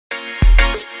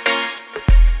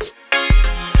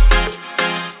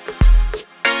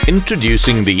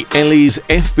Introducing the Ellies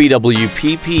FBW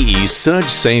PPE Surge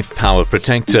Safe Power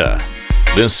Protector.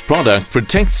 This product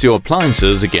protects your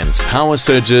appliances against power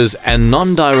surges and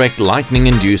non-direct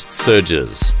lightning-induced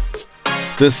surges.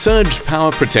 The Surge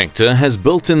Power Protector has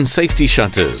built-in safety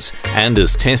shutters and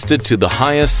is tested to the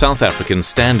highest South African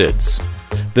standards.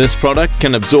 This product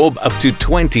can absorb up to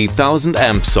 20,000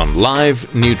 amps on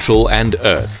live, neutral and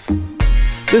earth.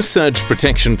 This surge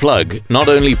protection plug not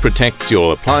only protects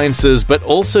your appliances but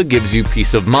also gives you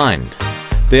peace of mind.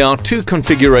 There are two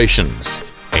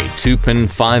configurations, a 2-pin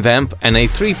 5-amp and a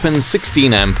 3-pin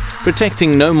 16-amp,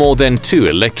 protecting no more than 2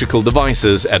 electrical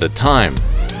devices at a time.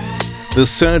 The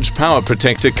Surge Power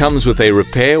Protector comes with a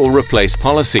repair or replace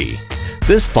policy.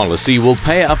 This policy will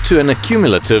pay up to an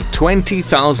accumulative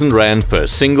 20,000 Rand per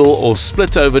single or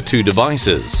split over 2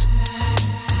 devices.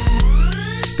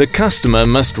 The customer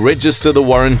must register the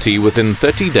warranty within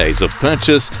 30 days of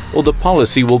purchase or the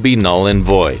policy will be null and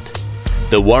void.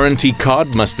 The warranty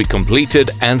card must be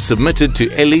completed and submitted to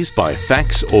Ellies by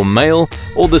fax or mail,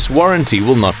 or this warranty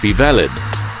will not be valid.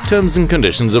 Terms and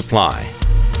conditions apply.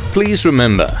 Please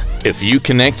remember, if you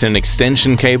connect an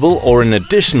extension cable or an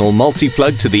additional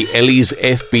multi-plug to the Ellies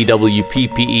FBW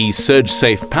PPE Surge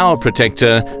Safe Power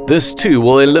Protector, this too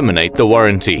will eliminate the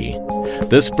warranty.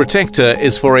 This protector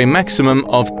is for a maximum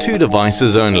of 2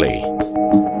 devices only.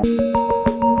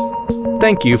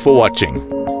 Thank you for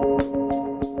watching.